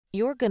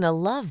You're gonna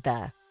love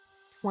the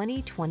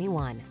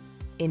 2021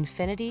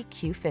 INFINITI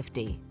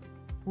Q50.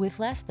 With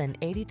less than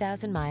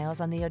 80,000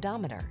 miles on the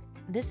odometer,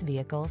 this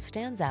vehicle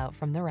stands out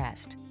from the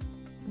rest.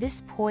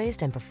 This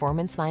poised and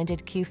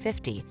performance-minded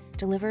Q50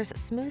 delivers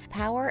smooth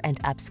power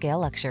and upscale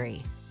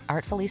luxury.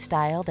 Artfully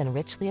styled and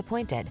richly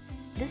appointed,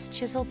 this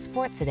chiseled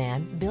sports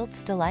sedan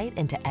builds delight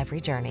into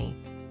every journey.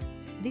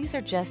 These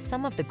are just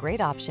some of the great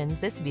options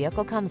this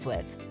vehicle comes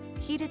with: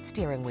 heated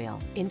steering wheel,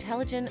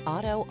 intelligent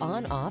auto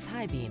on-off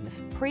high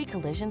beams,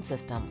 pre-collision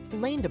system,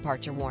 lane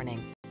departure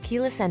warning,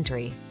 keyless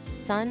entry,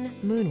 sun,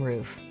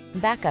 moonroof,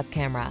 backup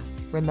camera,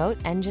 remote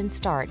engine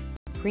start,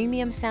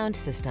 premium sound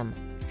system,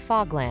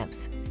 fog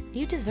lamps.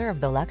 You deserve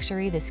the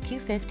luxury this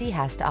Q50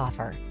 has to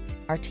offer.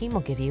 Our team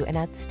will give you an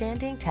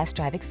outstanding test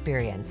drive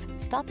experience.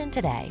 Stop in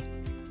today.